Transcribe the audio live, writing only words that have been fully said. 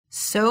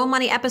So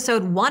Money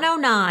episode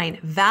 109,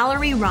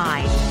 Valerie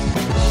Rind.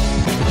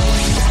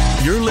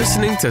 You're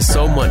listening to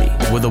So Money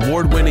with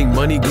award-winning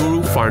money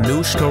guru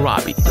Farnoosh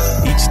Torabi.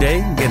 Each day,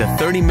 get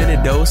a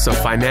 30-minute dose of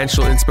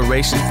financial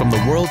inspiration from the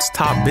world's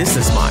top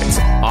business minds,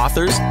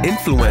 authors,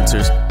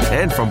 influencers,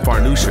 and from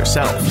Farnoosh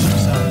herself.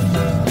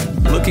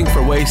 Looking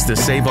for ways to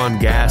save on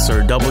gas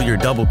or double your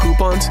double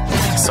coupons?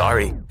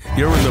 Sorry,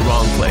 you're in the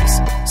wrong place.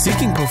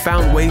 Seeking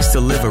profound ways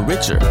to live a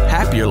richer,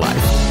 happier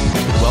life.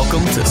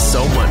 Welcome to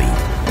So Money.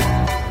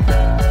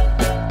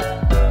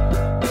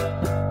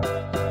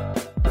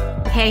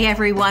 Hey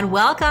everyone,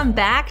 welcome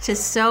back to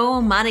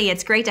So Money.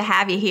 It's great to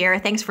have you here.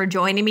 Thanks for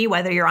joining me,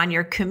 whether you're on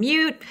your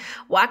commute,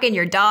 walking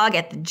your dog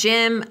at the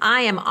gym.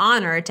 I am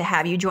honored to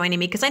have you joining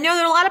me because I know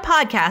there are a lot of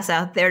podcasts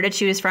out there to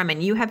choose from,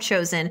 and you have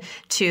chosen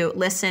to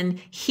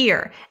listen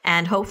here,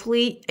 and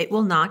hopefully it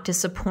will not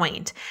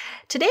disappoint.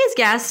 Today's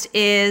guest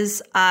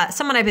is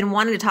someone I've been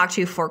wanting to talk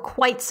to for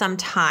quite some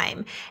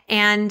time,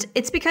 and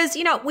it's because,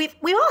 you know,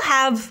 we all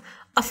have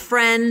a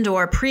friend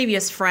or a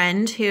previous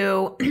friend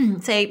who,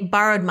 say,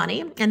 borrowed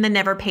money and then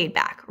never paid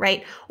back,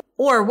 right?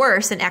 Or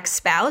worse, an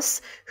ex-spouse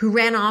who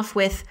ran off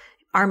with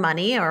our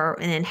money or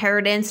an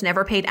inheritance,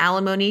 never paid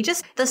alimony.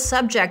 Just the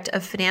subject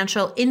of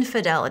financial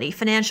infidelity,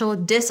 financial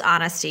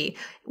dishonesty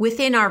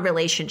within our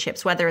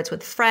relationships, whether it's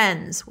with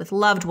friends, with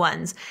loved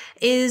ones,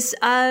 is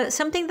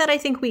something that I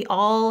think we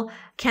all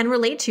can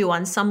relate to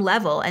on some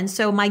level. And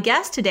so my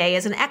guest today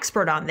is an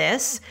expert on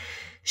this.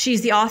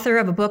 She's the author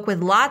of a book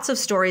with lots of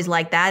stories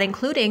like that,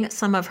 including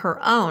some of her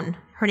own.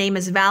 Her name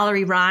is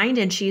Valerie Rind,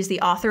 and she's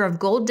the author of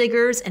Gold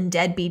Diggers and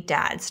Deadbeat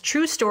Dads,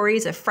 True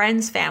Stories of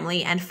Friends,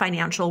 Family, and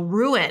Financial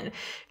Ruin.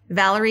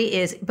 Valerie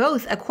is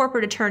both a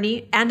corporate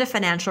attorney and a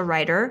financial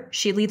writer.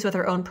 She leads with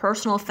her own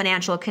personal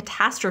financial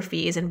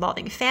catastrophes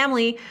involving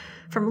family,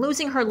 from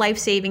losing her life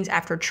savings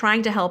after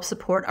trying to help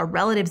support a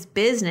relative's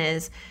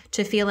business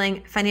to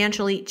feeling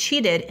financially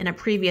cheated in a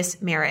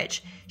previous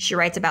marriage. She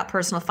writes about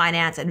personal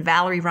finance at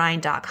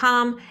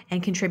ValerieRind.com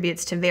and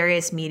contributes to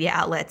various media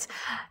outlets.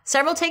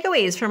 Several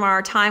takeaways from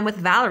our time with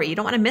Valerie. You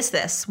don't want to miss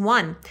this.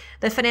 1,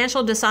 the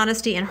financial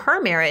dishonesty in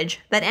her marriage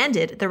that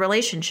ended the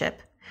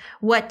relationship.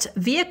 What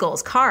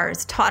vehicles,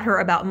 cars, taught her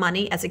about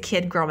money as a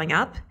kid growing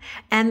up,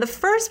 and the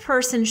first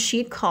person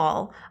she'd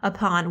call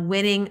upon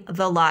winning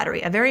the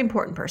lottery, a very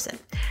important person.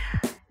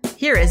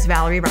 Here is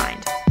Valerie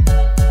Rind.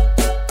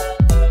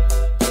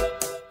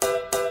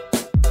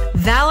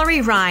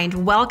 Valerie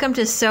Rind, welcome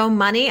to So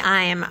Money.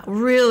 I am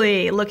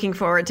really looking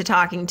forward to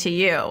talking to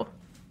you.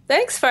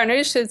 Thanks,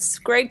 Farnoosh. It's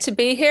great to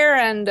be here,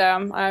 and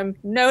I'm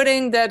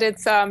noting that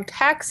it's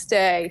tax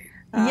day.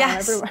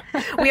 Yes,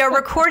 we are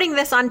recording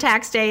this on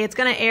tax day. It's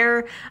going to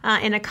air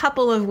in a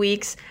couple of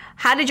weeks.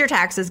 How did your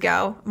taxes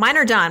go? Mine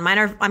are done.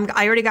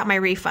 I already got my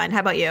refund. How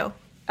about you?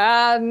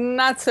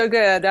 Not so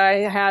good. I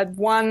had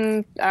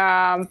one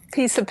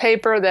piece of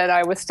paper that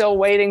I was still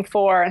waiting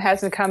for and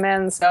hasn't come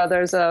in. So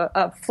there's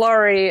a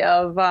flurry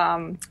of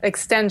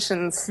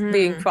extensions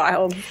being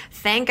filed.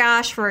 Thank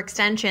gosh for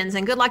extensions,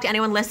 and good luck to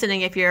anyone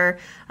listening if you're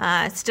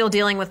still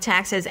dealing with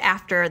taxes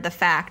after the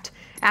fact,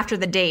 after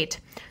the date.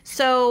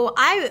 So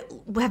I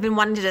have been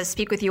wanting to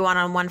speak with you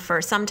one-on-one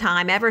for some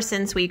time, ever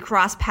since we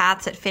crossed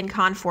paths at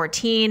FinCon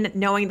 14,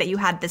 knowing that you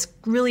had this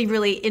really,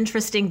 really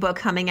interesting book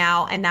coming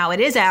out, and now it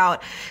is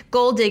out,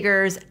 Gold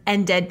Diggers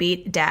and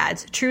Deadbeat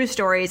Dads, True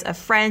Stories of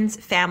Friends,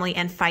 Family,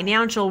 and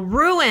Financial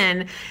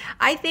Ruin.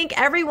 I think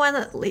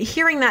everyone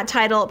hearing that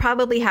title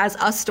probably has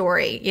a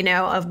story, you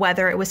know, of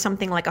whether it was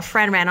something like a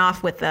friend ran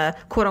off with a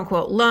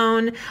quote-unquote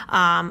loan,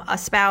 a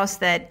spouse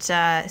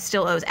that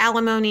still owes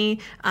alimony,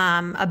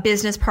 a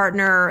business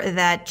partner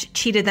that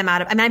cheated them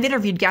out of, I mean, I've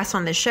interviewed guests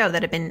on this show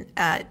that have been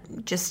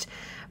just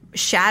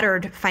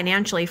shattered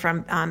financially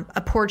from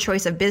a poor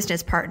choice of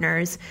business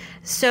partners.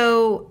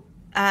 So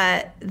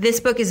this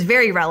book is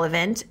very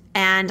relevant,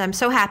 and I'm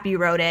so happy you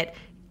wrote it.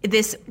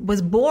 This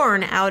was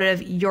born out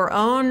of your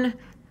own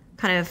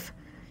kind of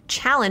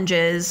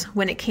challenges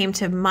when it came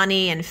to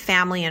money and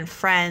family and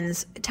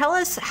friends. Tell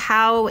us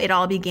how it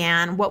all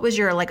began. What was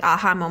your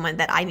aha moment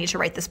that I need to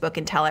write this book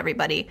and tell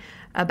everybody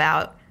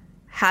about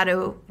how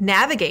to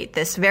navigate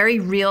this very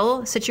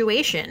real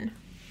situation?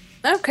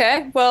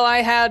 Okay. Well, I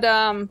had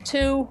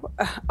 2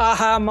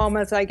 aha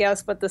moments, I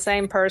guess, with the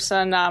same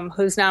person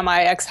who's now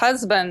my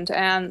ex-husband.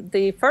 And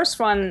the first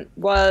one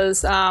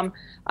was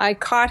I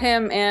caught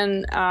him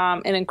in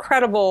an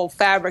incredible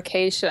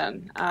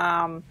fabrication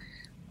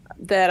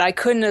that I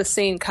couldn't have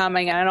seen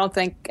coming, and I don't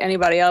think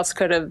anybody else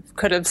could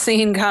have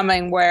seen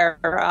coming, where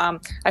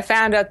I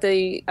found out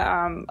the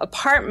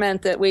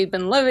apartment that we'd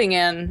been living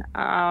in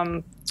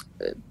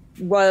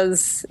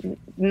was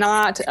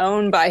not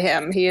owned by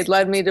him. He had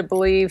led me to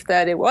believe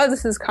that it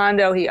was his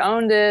condo. He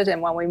owned it,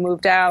 and when we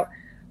moved out,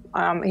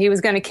 he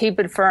was going to keep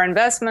it for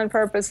investment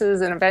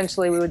purposes, and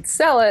eventually we would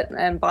sell it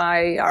and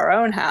buy our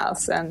own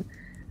house. And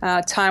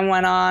time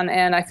went on,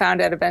 and I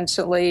found out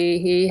eventually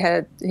he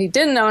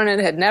didn't own it,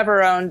 had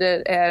never owned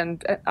it,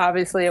 and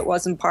obviously it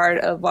wasn't part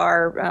of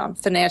our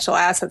financial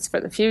assets for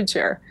the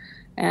future.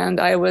 And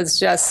I was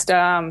just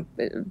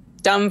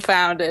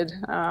dumbfounded.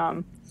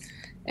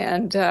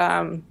 and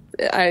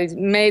I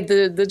made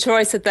the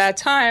choice at that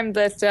time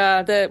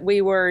that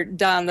we were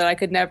done, that I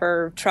could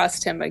never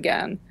trust him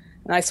again.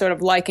 And I sort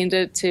of likened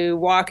it to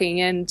walking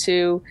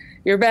into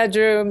your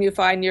bedroom, you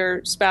find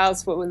your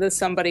spouse with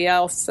somebody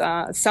else.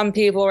 Some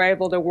people are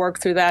able to work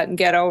through that and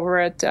get over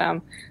it.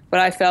 But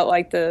I felt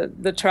like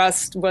the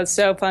trust was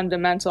so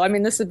fundamental. I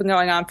mean, this has been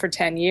going on for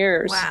 10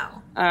 years.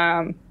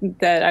 Wow.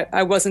 That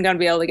I wasn't going to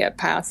be able to get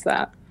past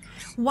that.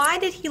 Why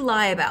did he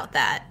lie about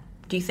that,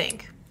 do you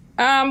think?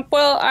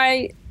 Well,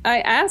 I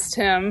asked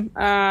him,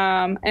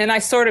 and I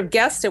sort of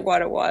guessed at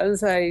what it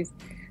was. I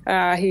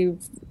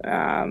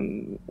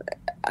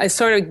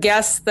sort of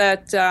guessed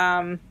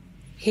that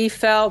he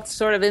felt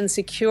sort of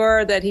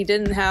insecure, that he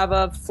didn't have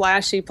a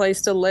flashy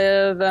place to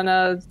live and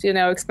a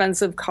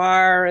expensive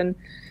car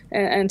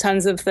and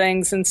tons of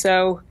things, and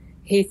so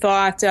he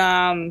thought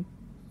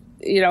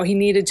he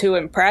needed to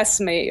impress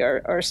me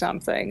or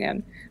something,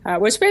 and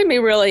which made me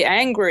really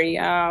angry.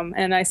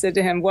 And I said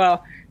to him,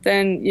 well,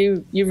 then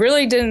you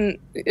really didn't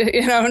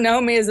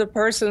know me as a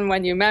person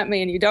when you met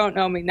me, and you don't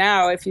know me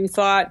now. If you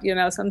thought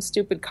some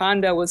stupid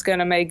condo was going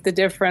to make the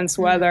difference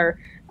whether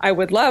I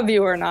would love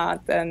you or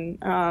not, then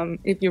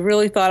if you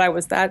really thought I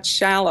was that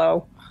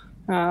shallow,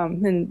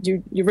 then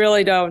you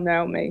really don't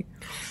know me.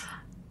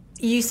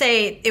 You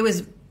say it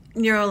was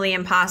nearly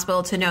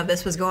impossible to know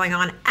this was going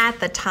on at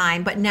the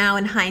time, but now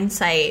in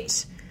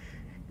hindsight,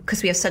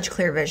 because we have such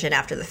clear vision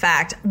after the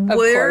fact,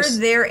 were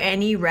there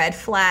any red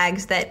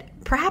flags that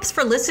perhaps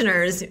for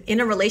listeners in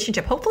a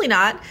relationship, hopefully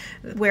not,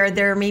 where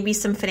there may be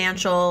some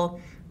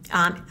financial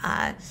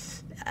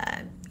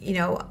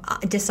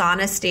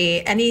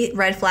dishonesty, any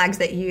red flags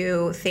that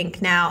you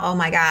think now, oh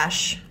my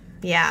gosh,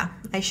 yeah,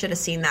 I should have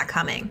seen that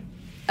coming?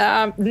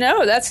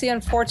 No, that's the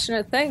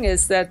unfortunate thing,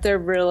 is that there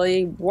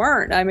really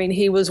weren't. I mean,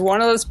 he was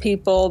one of those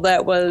people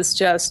that was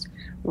just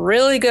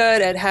really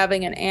good at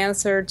having an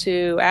answer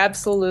to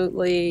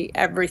absolutely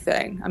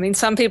everything. I mean,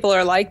 some people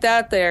are like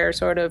that. They're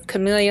sort of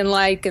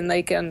chameleon-like, and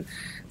they can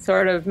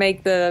sort of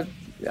make the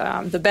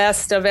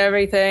best of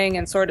everything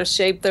and sort of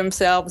shape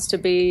themselves to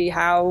be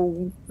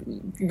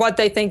what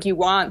they think you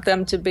want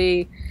them to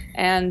be.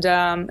 And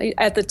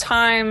at the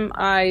time,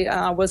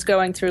 I was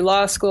going through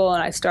law school,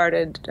 and I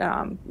started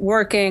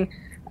working.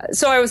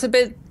 So I was a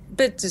bit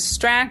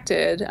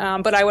distracted,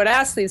 but I would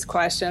ask these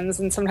questions,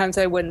 and sometimes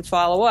I wouldn't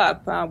follow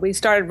up. We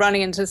started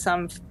running into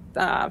some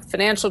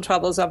financial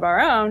troubles of our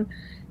own,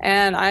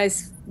 and I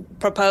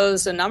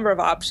proposed a number of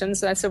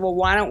options. And I said, well,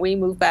 why don't we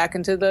move back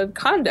into the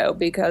condo?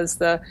 Because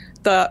the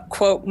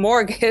quote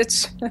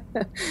mortgage,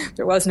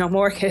 there was no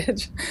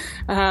mortgage.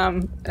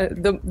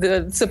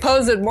 The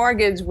supposed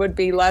mortgage would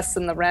be less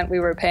than the rent we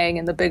were paying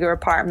in the bigger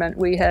apartment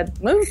we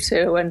had moved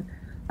to. And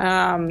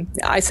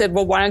I said,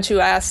 well, why don't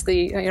you ask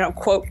the,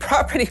 quote,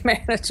 property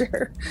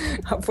manager,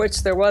 of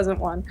which there wasn't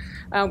one.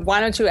 Why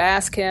don't you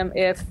ask him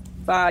if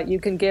you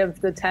can give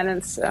the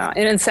tenants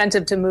an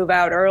incentive to move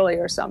out early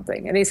or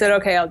something? And he said,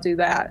 okay, I'll do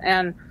that.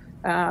 And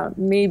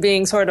me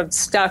being sort of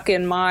stuck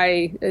in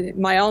my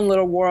own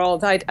little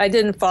world, I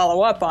didn't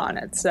follow up on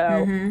it.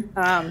 So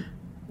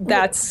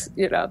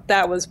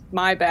that was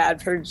my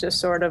bad for just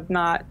sort of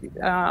not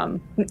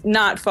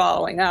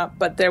following up.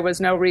 But there was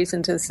no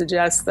reason to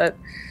suggest that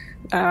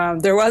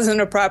there wasn't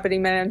a property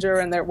manager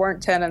and there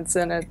weren't tenants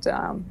in it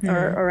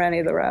or any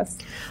of the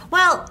rest.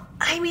 Well,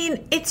 I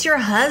mean, it's your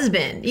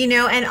husband,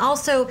 and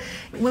also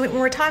when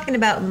we're talking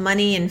about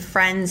money and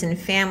friends and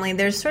family,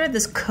 there's sort of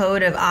this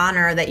code of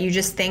honor that you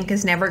just think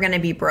is never going to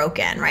be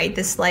broken, right?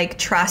 This like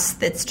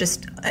trust that's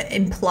just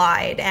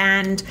implied.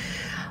 And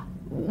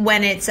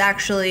when it's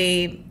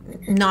actually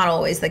not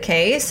always the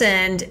case.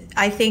 And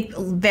I think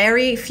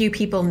very few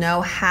people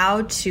know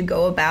how to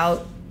go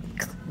about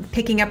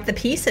picking up the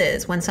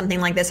pieces when something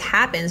like this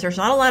happens. There's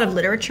not a lot of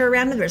literature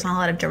around it. There's not a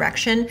lot of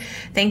direction.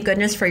 Thank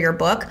goodness for your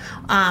book.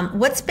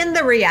 What's been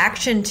the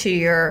reaction to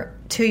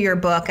your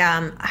book?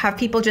 Have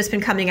people just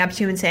been coming up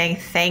to you and saying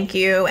thank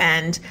you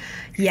and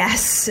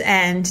yes,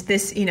 and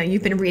this,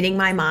 you've been reading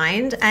my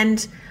mind?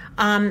 And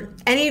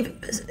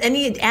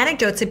any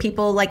anecdotes of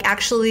people like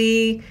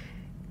actually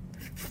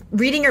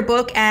reading your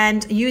book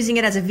and using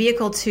it as a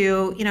vehicle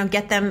to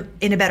get them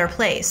in a better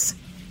place?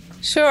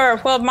 Sure.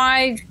 Well,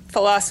 my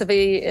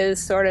philosophy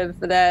is sort of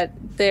that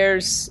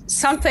there's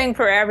something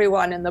for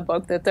everyone in the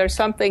book, that there's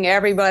something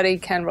everybody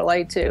can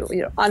relate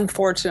to,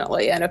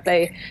 unfortunately. And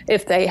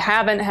if they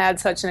haven't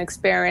had such an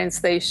experience,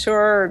 they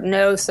sure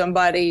know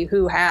somebody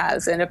who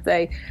has. And if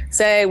they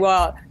say,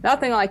 well,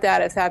 nothing like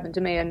that has happened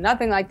to me and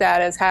nothing like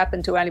that has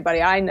happened to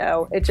anybody I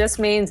know, it just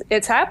means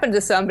it's happened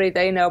to somebody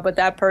they know, but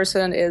that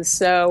person is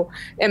so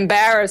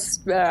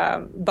embarrassed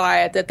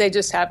by it that they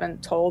just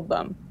haven't told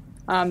them.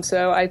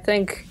 So I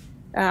think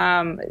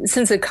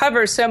since it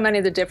covers so many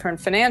of the different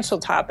financial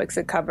topics,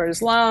 it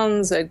covers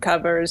loans, it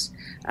covers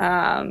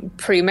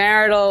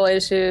premarital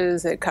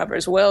issues, it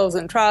covers wills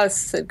and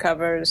trusts, it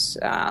covers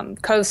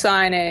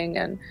co-signing,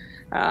 and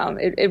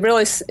it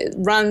really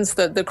runs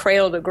the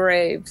cradle to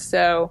grave.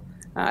 So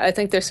I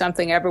think there's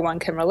something everyone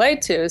can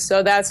relate to.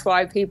 So that's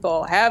why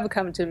people have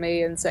come to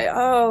me and say,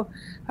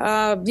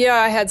 Yeah,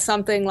 I had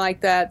something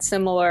like that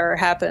similar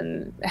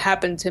happen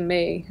to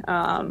me.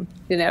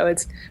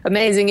 It's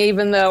amazing,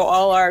 even though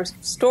all our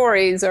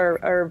stories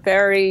are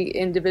very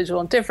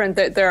individual and different,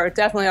 that there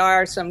definitely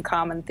are some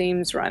common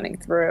themes running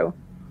through.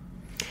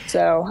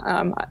 So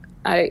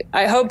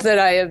I hope that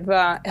I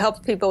have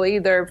helped people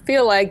either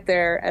feel like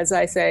they're, as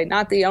I say,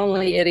 not the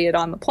only idiot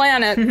on the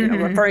planet,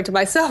 referring to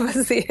myself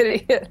as the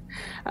idiot,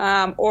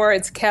 or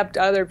it's kept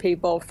other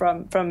people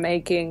from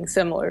making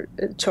similar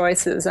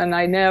choices. And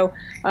I know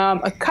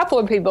a couple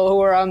of people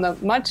who are on the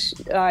much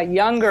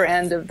younger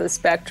end of the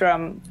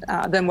spectrum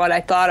than what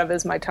I thought of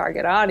as my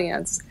target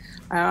audience.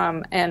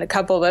 And a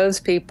couple of those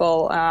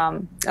people,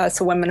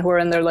 so women who are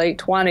in their late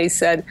 20s,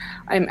 said,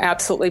 I'm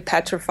absolutely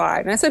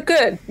petrified. And I said,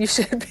 good, you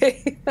should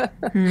be.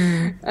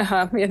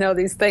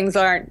 These things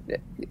aren't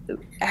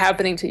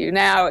happening to you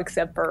now,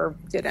 except for,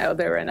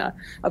 they're in a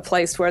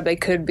place where they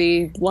could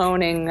be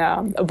loaning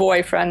a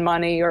boyfriend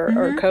money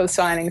or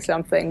co-signing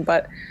something.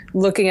 But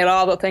looking at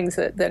all the things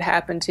that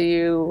happen to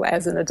you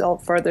as an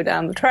adult further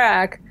down the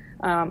track,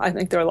 I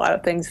think there are a lot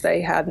of things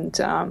they hadn't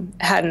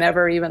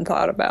ever even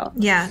thought about.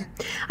 Yeah.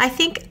 I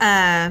think,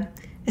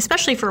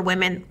 especially for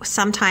women,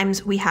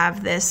 sometimes we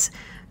have this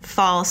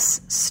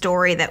false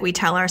story that we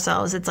tell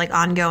ourselves. It's like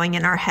ongoing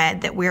in our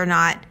head that we're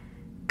not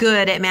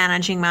good at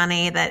managing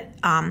money, that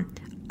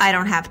I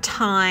don't have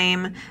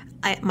time,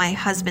 my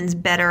husband's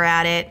better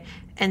at it.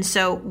 And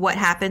so what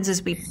happens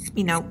is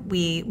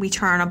we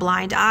turn a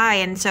blind eye.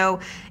 And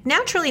so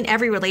naturally in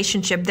every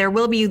relationship, there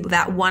will be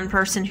that one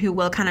person who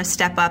will kind of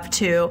step up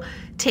to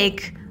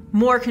take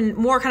more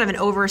kind of an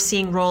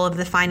overseeing role of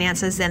the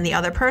finances than the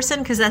other person,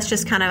 because that's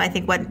just kind of, I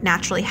think, what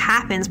naturally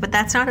happens. But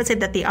that's not to say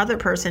that the other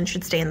person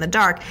should stay in the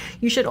dark.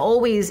 You should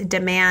always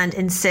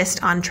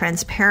insist on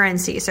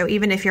transparency. So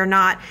even if you're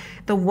not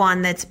the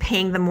one that's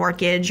paying the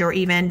mortgage or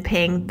even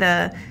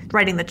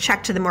writing the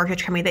check to the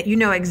mortgage company, that you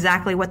know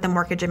exactly what the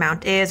mortgage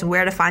amount is,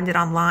 where to find it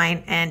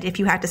online, and if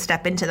you have to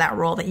step into that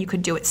role, that you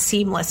could do it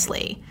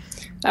seamlessly.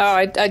 Oh,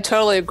 I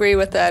totally agree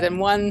with that. And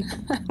one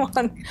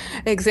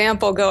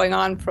example going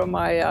on from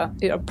my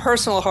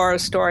personal horror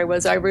story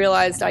was I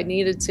realized I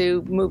needed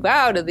to move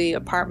out of the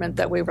apartment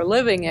that we were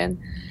living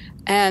in.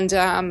 And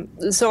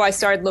so I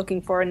started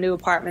looking for a new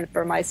apartment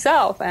for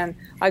myself. And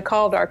I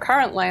called our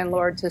current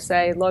landlord to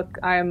say, look,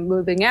 I'm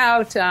moving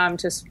out.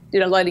 Just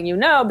letting you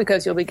know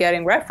because you'll be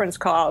getting reference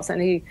calls.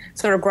 And he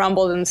sort of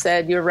grumbled and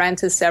said, your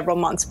rent is several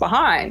months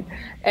behind.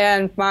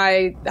 And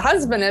my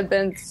husband had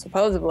been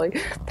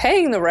supposedly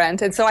paying the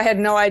rent. And so I had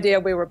no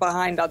idea we were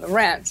behind on the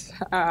rent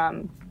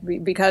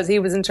because he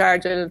was in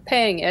charge of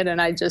paying it.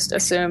 And I just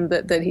assumed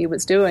that he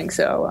was doing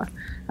so.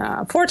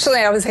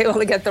 Fortunately, I was able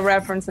to get the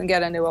reference and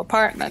get a new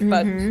apartment.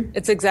 But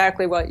it's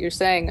exactly what you're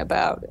saying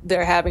about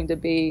there having to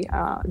be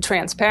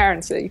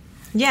transparency.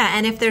 Yeah,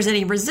 and if there's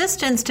any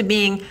resistance to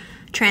being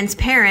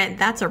transparent,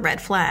 that's a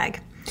red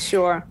flag.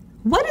 Sure.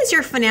 What is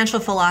your financial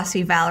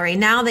philosophy, Valerie,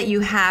 now that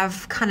you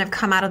have kind of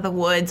come out of the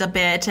woods a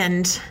bit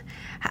and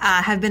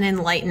have been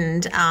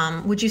enlightened?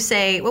 What would you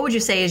say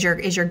is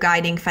your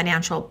guiding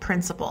financial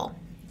principle?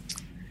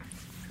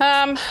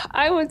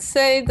 I would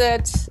say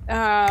that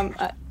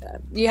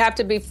you have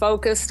to be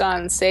focused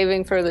on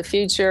saving for the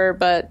future,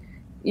 but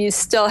you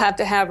still have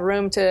to have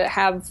room to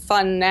have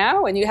fun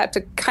now, and you have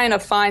to kind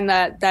of find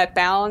that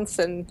balance,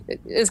 and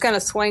it's going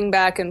to swing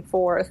back and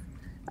forth.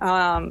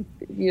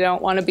 You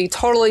don't want to be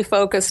totally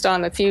focused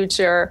on the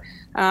future,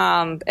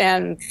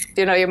 and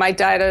you might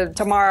die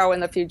tomorrow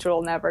and the future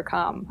will never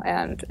come.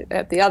 And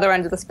at the other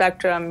end of the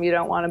spectrum, you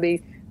don't want to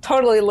be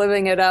totally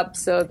living it up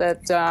so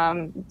that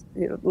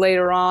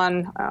later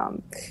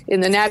on in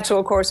the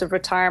natural course of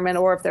retirement,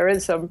 or if there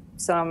is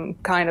some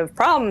kind of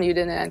problem you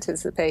didn't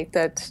anticipate,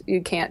 that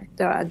you can't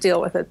deal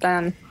with it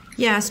then.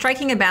 Yeah,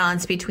 striking a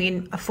balance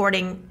between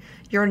affording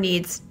your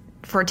needs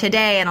for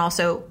today and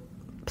also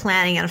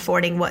planning and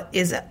affording what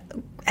is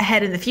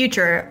ahead in the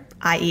future,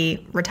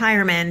 i.e.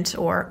 retirement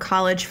or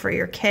college for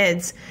your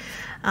kids.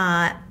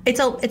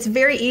 It's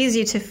very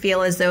easy to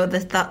feel as though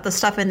the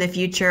stuff in the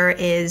future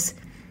is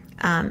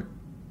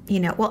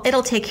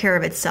it'll take care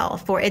of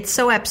itself, or it's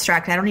so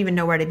abstract, I don't even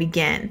know where to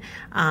begin.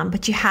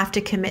 But you have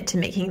to commit to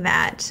making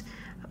that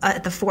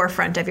at the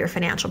forefront of your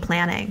financial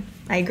planning.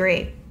 I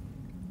agree.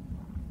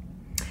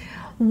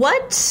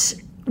 What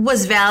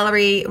was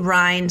Valerie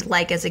Rind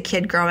like as a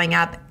kid growing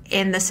up,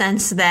 in the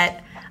sense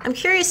that I'm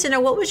curious to know,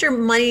 what was your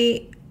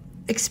money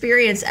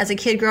experience as a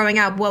kid growing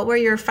up? What were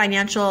your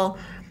financial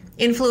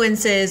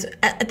influences?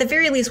 At the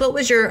very least, what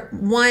was your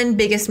one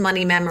biggest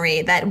money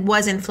memory that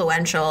was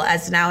influential?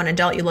 As now an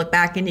adult, you look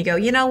back and you go,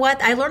 you know what?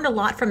 I learned a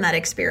lot from that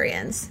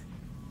experience.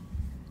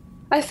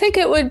 I think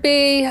it would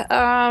be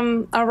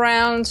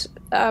around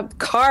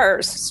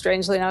cars,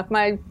 strangely enough.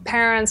 My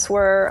parents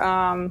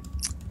were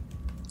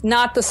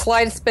not the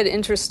slightest bit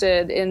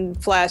interested in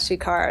flashy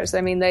cars.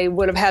 I mean, they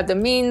would have had the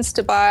means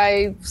to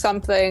buy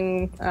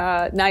something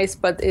nice,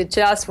 but it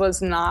just was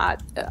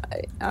not,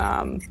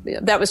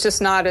 that was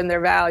just not in their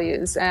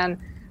values. And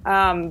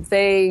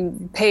they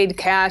paid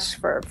cash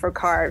for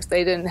cars.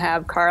 They didn't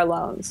have car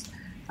loans.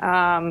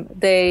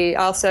 They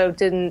also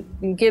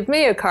didn't give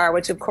me a car,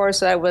 which of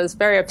course I was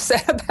very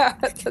upset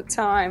about at the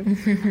time.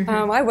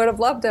 I would have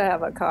loved to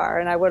have a car,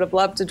 and I would have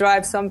loved to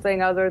drive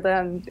something other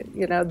than,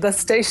 the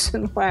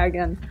station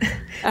wagon.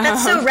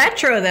 That's so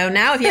retro, though.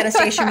 Now if you had a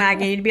station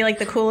wagon, you'd be like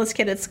the coolest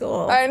kid at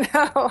school.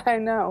 I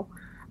know.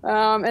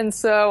 And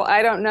so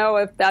I don't know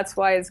if that's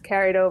why it's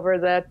carried over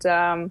that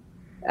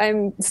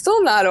I'm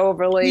still not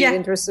overly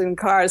interested in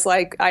cars.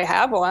 Like, I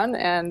have one,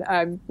 and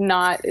I'm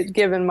not,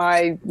 given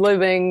my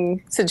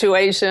living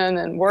situation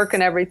and work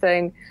and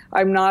everything,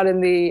 I'm not in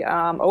the,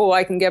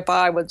 I can get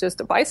by with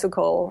just a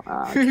bicycle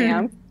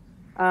camp.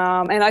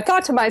 And I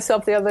thought to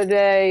myself the other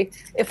day,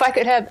 if I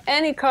could have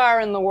any car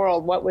in the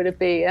world, what would it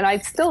be? And I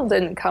still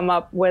didn't come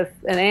up with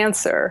an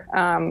answer.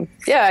 I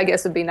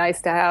guess it'd be nice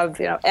to have,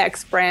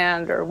 X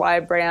brand or Y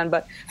brand.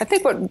 But I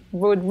think what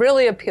would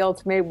really appeal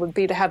to me would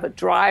be to have a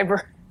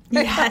driver.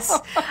 Yes,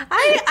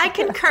 I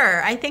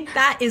concur. I think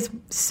that is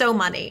so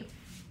money.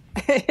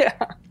 Yeah.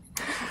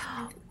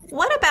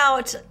 What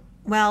about,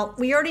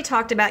 we already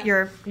talked about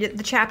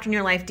the chapter in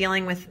your life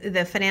dealing with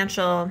the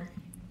financial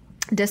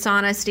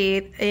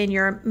dishonesty in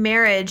your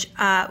marriage.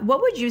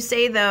 What would you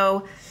say,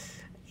 though,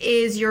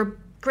 is your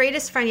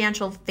greatest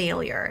financial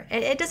failure?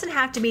 It doesn't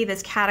have to be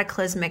this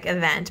cataclysmic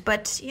event,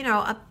 but,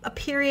 a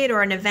period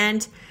or an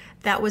event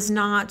that was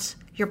not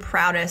your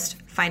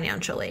proudest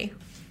financially.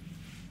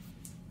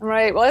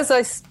 Right. Well, as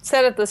I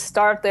said at the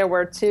start, there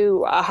were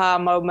two aha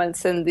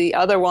moments, and the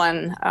other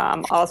one,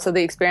 also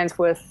the experience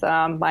with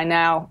my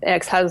now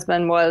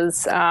ex-husband,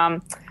 was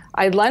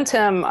I lent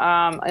him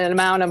an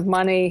amount of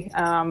money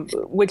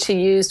which he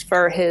used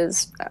for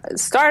his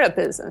startup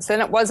business.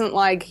 And it wasn't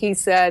like he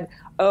said,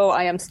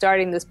 I am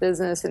starting this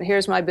business, and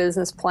here's my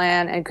business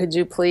plan, and could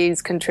you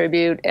please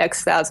contribute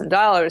X thousand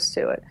dollars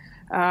to it?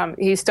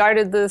 He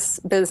started this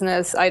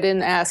business. I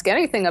didn't ask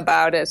anything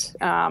about it,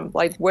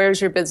 like, where's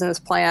your business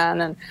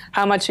plan, and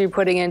how much are you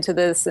putting into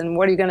this, and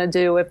what are you going to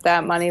do if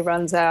that money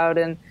runs out,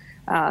 and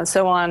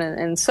so on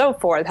and so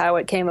forth. How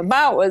it came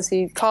about was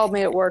he called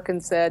me at work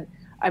and said,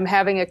 I'm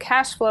having a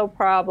cash flow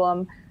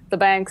problem. The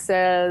bank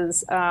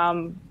says,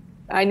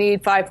 I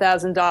need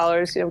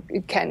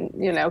 $5,000.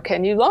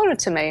 Can you loan it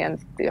to me? And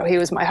he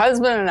was my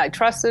husband, and I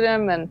trusted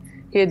him, and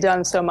he had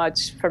done so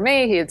much for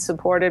me. He had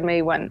supported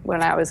me when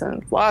I was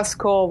in law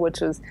school,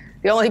 which was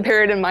the only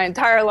period in my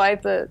entire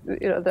life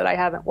that I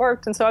haven't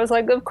worked. And so I was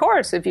like, of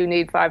course, if you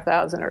need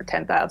 $5,000 or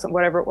 $10,000,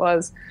 whatever it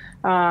was,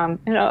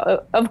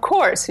 of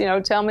course,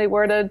 tell me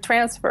where to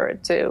transfer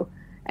it to.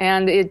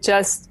 And it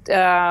just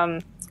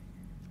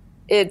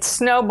it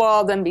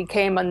snowballed and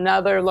became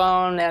another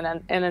loan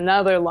and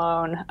another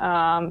loan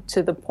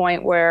to the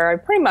point where I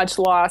pretty much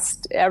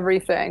lost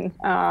everything.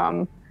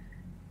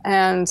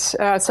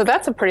 So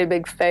that's a pretty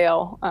big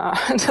fail,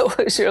 to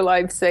lose your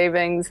life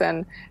savings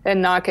and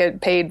not get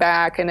paid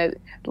back. And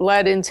it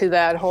led into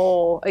that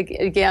whole,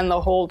 again,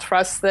 the whole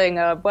trust thing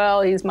of,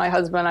 well, he's my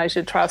husband, I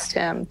should trust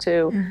him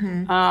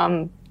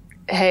to,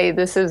 hey,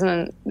 this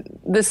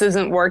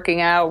isn't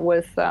working out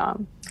with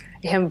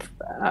him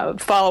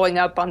following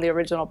up on the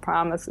original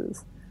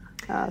promises.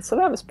 So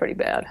that was pretty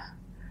bad.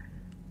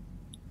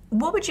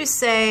 What would you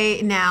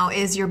say now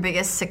is your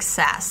biggest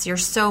success, your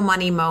so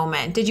money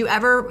moment? Did you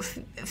ever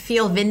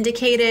feel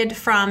vindicated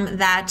from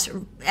that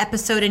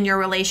episode in your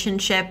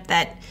relationship,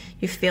 that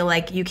you feel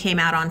like you came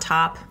out on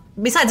top?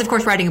 Besides, of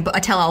course, writing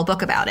a tell-all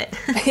book about it.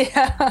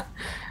 Yeah.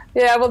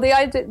 Well,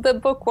 the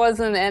book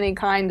wasn't any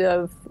kind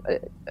of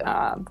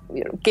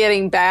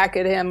getting back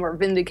at him or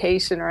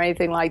vindication or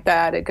anything like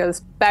that. It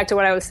goes back to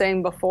what I was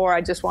saying before.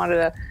 I just wanted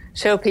to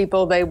show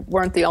people they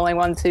weren't the only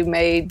ones who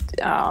made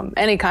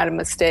any kind of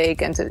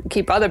mistake, and to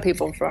keep other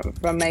people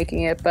from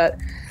making it. But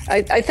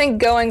I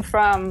think going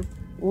from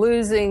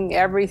losing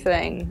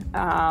everything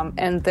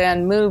and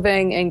then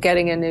moving and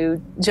getting a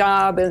new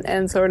job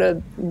and sort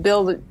of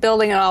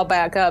building it all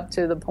back up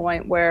to the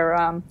point where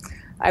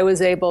I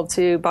was able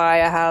to buy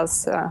a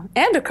house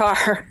and a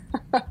car.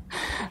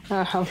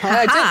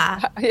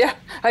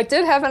 I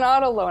did have an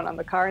auto loan on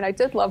the car, and I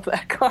did love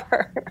that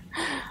car.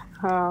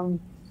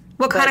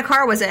 What kind of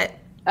car was it?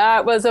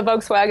 It was a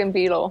Volkswagen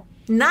Beetle.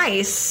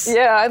 Nice.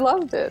 Yeah, I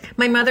loved it.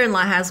 My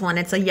mother-in-law has one.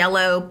 It's a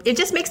yellow. It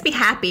just makes me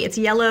happy. It's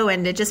yellow,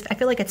 and I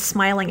feel like it's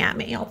smiling at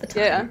me all the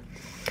time.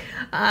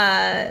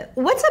 Yeah.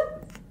 What's a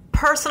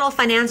personal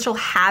financial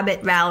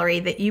habit,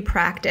 Valerie, that you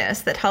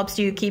practice that helps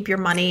you keep your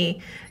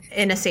money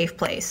in a safe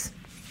place?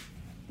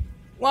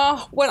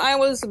 Well, when I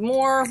was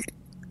more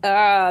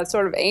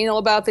sort of anal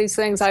about these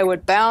things, I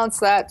would balance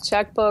that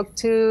checkbook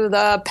to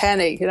the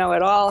penny. It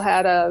all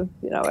had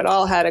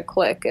a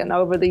click. And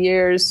over the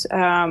years,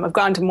 I've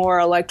gone to more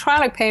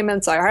electronic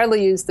payments. I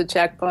hardly use the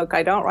checkbook.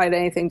 I don't write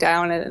anything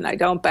down in it, and I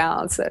don't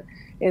balance it,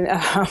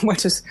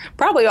 which is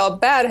probably all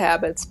bad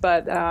habits.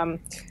 But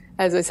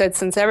as I said,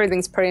 since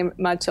everything's pretty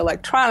much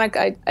electronic,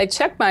 I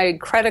check my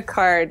credit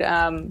card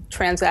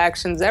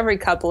transactions every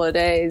couple of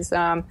days.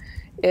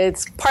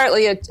 it's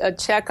partly a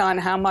check on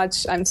how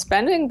much I'm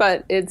spending,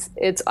 but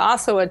it's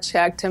also a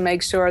check to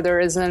make sure there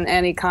isn't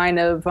any kind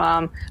of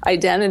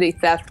identity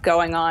theft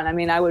going on. I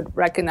mean, I would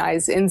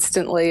recognize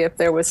instantly if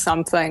there was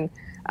something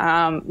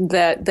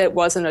that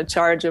wasn't a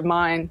charge of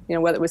mine,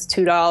 whether it was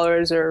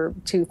 $2 or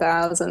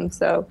 $2,000.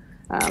 So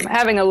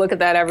having a look at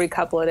that every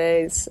couple of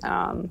days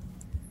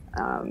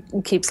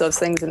keeps those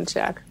things in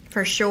check.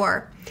 For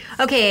sure.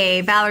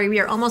 Okay, Valerie, we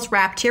are almost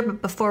wrapped here,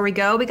 but before we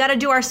go, we got to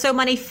do our So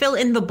Money fill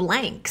in the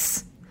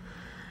blanks.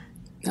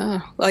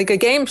 Oh, like a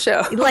game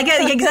show.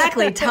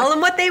 Exactly. Tell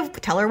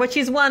her what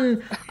she's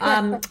won.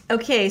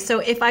 Okay, so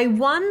if I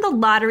won the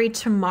lottery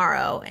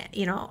tomorrow,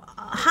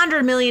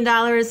 $100 million,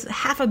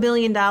 $500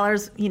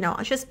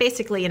 million, just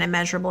basically an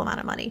immeasurable amount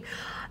of money.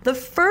 The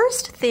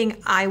first thing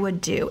I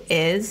would do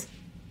is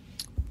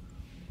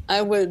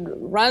I would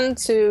run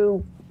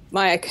to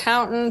my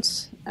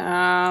accountant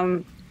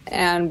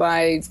and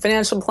my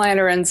financial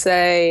planner and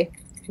say,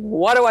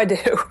 what do I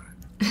do?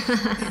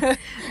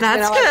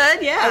 That's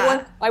good.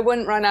 Yeah. I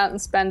wouldn't run out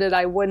and spend it.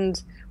 I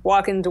wouldn't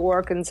walk into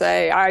work and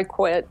say, I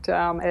quit.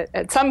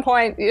 At some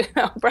point,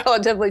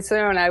 relatively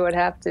soon, I would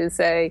have to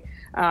say,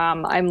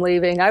 I'm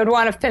leaving. I would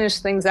want to finish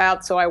things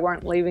out so I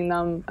wasn't leaving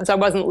them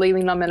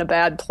in a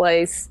bad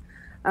place.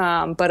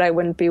 But I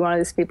wouldn't be one of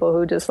these people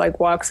who just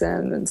walks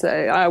in and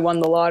say, I won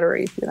the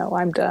lottery.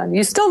 I'm done.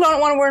 You still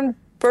don't want to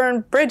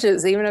burn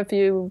bridges, even if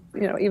you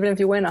win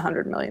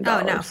 $100 million.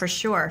 Oh no, for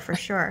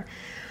sure.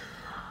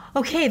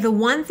 Okay, the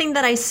one thing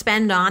that I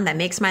spend on that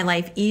makes my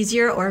life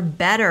easier or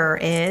better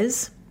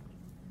is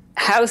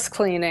house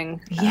cleaning.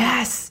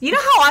 Yes. You know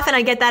how often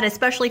I get that,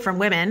 especially from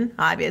women,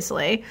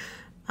 obviously.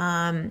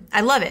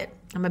 I love it.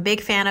 I'm a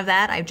big fan of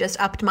that. I've just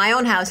upped my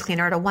own house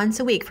cleaner to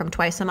once a week from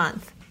twice a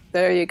month.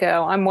 There you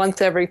go. I'm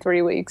once every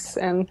 3 weeks.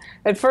 And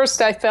at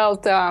first I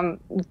felt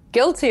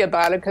guilty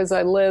about it because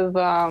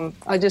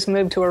I just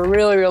moved to a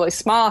really, really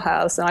small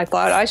house, and I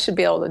thought I should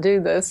be able to do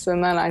this.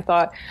 And then I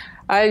thought,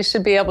 I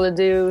should be able to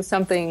do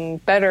something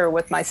better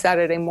with my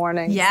Saturday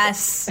morning.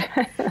 Yes.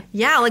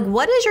 Yeah,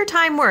 what is your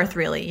time worth,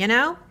 really,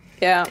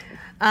 Yeah.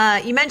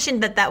 You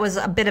mentioned that was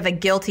a bit of a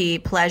guilty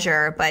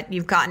pleasure, but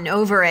you've gotten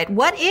over it.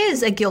 What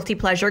is a guilty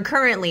pleasure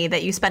currently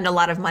that you spend a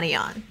lot of money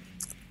on?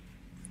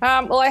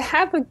 Well, I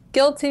have a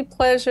guilty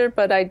pleasure,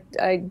 but I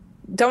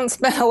don't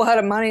spend a lot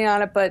of money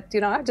on it. But,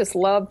 I just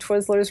love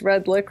Twizzlers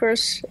red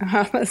licorice.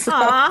 It's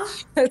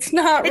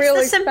not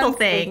really the simple expensive.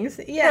 Things.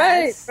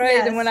 Yes. Right.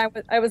 Yes. And when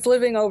I was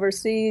living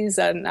overseas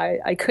and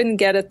I couldn't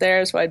get it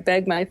there, so I'd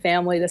beg my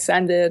family to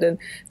send it. And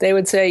they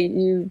would say,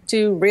 you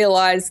do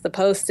realize the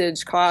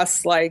postage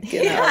costs 50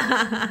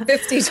 times.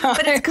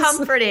 But it's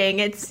comforting.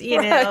 It's,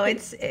 Right.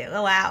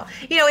 wow.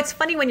 It's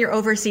funny when you're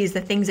overseas,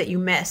 the things that you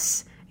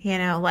miss,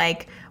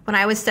 when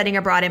I was studying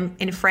abroad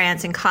in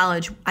France in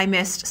college, I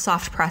missed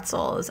soft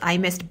pretzels. I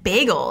missed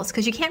bagels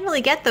because you can't really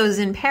get those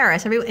in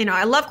Paris.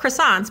 I love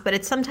croissants, but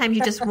it's sometimes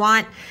you just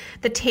want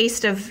the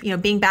taste of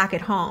being back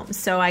at home.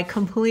 So I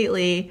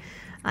completely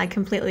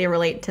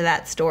relate to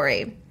that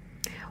story.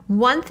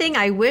 One thing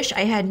I wish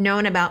I had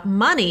known about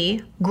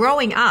money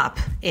growing up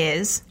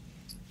is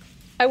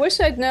I wish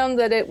I'd known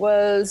that it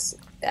was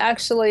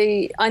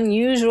actually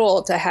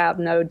unusual to have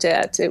no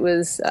debt. It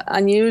was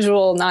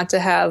unusual not to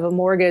have a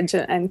mortgage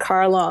and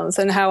car loans,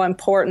 and how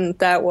important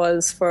that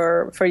was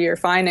for your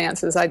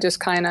finances. I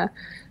just kind of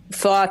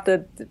thought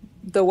that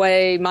the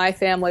way my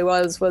family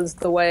was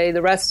the way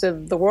the rest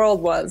of the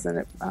world was, and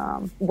it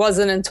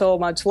wasn't until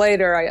much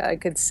later I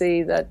could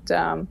see that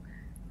the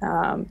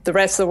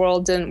rest of the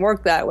world didn't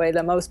work that way,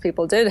 that most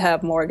people did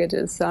have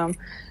mortgages.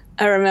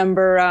 I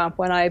remember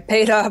when I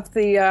paid off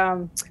the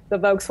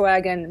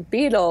Volkswagen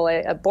Beetle,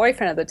 a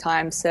boyfriend at the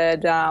time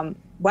said,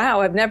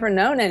 wow, I've never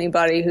known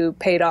anybody who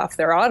paid off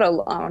their auto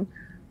loan.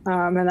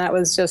 And that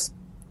was just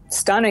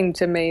stunning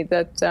to me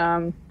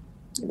that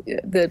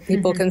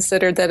people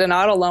considered that an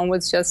auto loan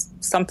was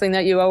just something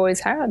that you always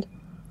had.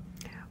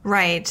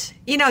 Right.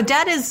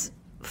 Debt is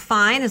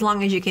fine as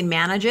long as you can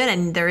manage it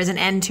and there is an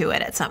end to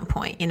it at some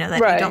point, that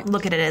Right. You don't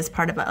look at it as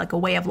part of a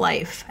way of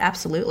life.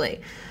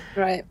 Absolutely.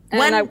 Right.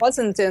 And I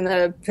wasn't in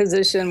a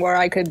position where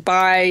I could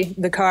buy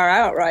the car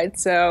outright.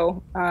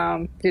 So,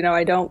 I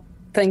don't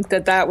think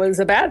that was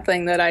a bad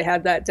thing that I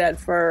had that debt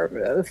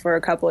for a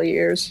couple of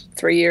years,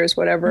 3 years,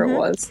 whatever it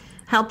was.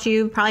 Helped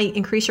you probably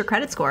increase your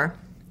credit score.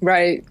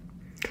 Right.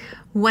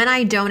 When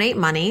I donate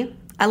money,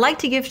 I like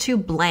to give to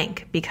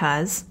blank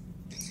because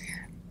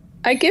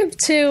I give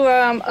to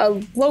a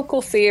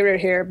local theater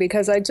here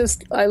because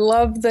I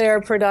love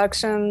their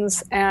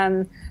productions,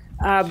 and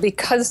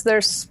because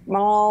they're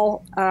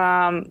small,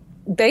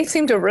 they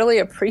seem to really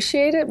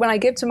appreciate it. When I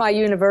get to my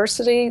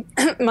university,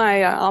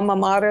 my alma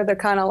mater, they're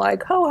kind of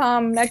like,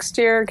 ho-hum, next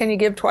year, can you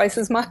give twice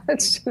as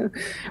much?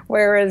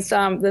 Whereas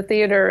the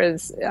theater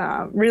is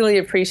really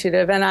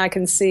appreciative, and I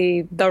can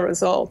see the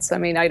results. I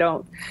mean, I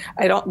don't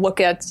look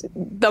at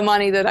the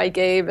money that I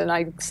gave and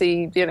I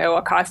see,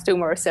 a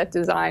costume or a set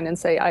design and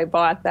say, I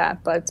bought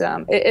that. But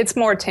it's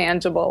more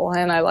tangible,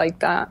 and I like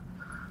that.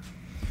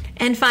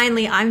 And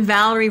finally, I'm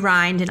Valerie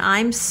Rind, and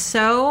I'm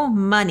so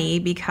money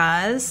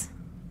because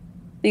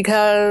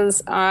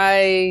because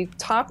I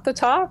talk the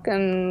talk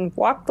and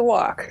walk the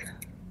walk.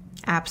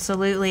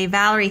 Absolutely.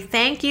 Valerie,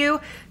 thank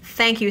you.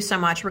 Thank you so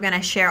much. We're going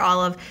to share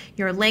all of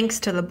your links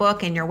to the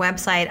book and your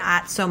website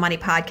at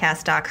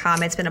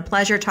SoMoneyPodcast.com. It's been a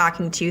pleasure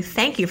talking to you.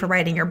 Thank you for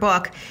writing your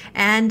book.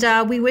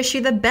 And we wish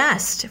you the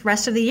best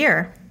rest of the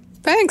year.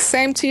 Thanks.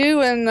 Same to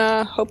you. And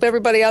hope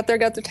everybody out there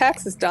got their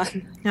taxes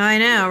done. I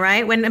know,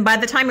 right? By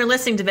the time you're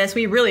listening to this,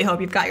 we really hope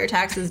you've got your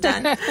taxes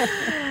done.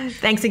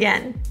 Thanks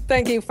again.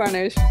 Thank you,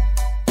 Farnoosh.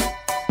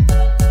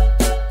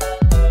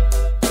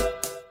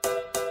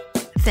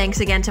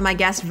 Thanks again to my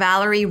guest,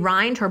 Valerie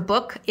Rind. Her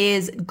book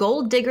is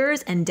Gold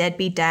Diggers and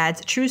Deadbeat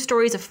Dads, True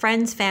Stories of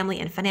Friends, Family,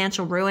 and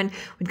Financial Ruin.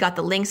 We've got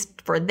the links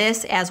for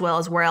this as well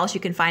as where else you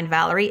can find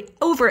Valerie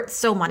over at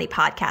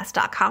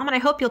SoMoneyPodcast.com. And I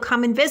hope you'll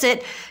come and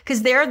visit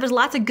because there's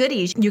lots of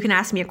goodies. You can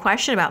ask me a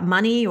question about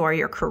money or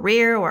your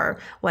career or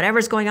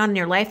whatever's going on in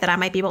your life that I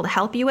might be able to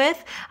help you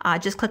with.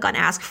 Just click on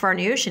Ask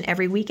Farnoosh, and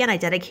every weekend I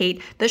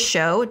dedicate the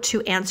show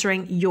to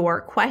answering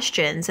your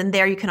questions. And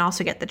there you can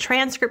also get the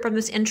transcript from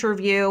this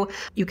interview.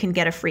 You can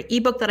get a free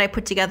ebook that I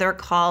put together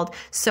called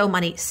So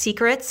Money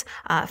Secrets,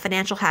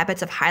 Financial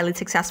Habits of Highly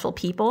Successful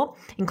People,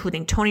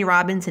 including Tony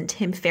Robbins and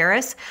Tim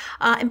Ferriss.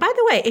 And by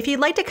the way, if you'd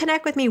like to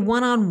connect with me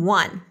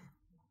one-on-one,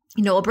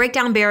 we'll break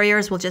down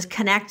barriers. We'll just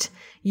connect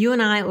you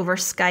and I over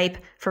Skype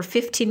for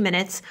 15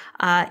 minutes.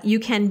 You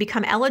can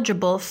become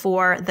eligible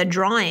for the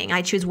drawing.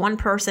 I choose one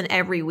person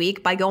every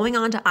week by going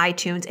onto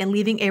iTunes and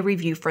leaving a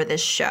review for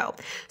this show.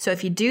 So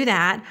if you do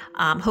that,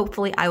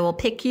 hopefully I will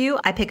pick you.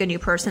 I pick a new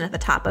person at the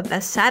top of the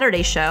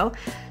Saturday show.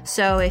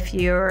 So if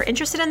you're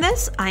interested in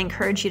this, I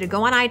encourage you to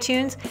go on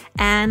iTunes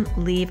and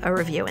leave a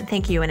review. And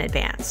thank you in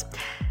advance.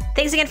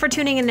 Thanks again for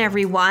tuning in,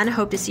 everyone.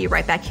 Hope to see you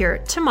right back here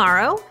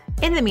tomorrow.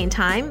 In the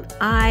meantime,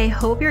 I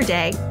hope your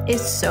day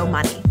is so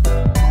money.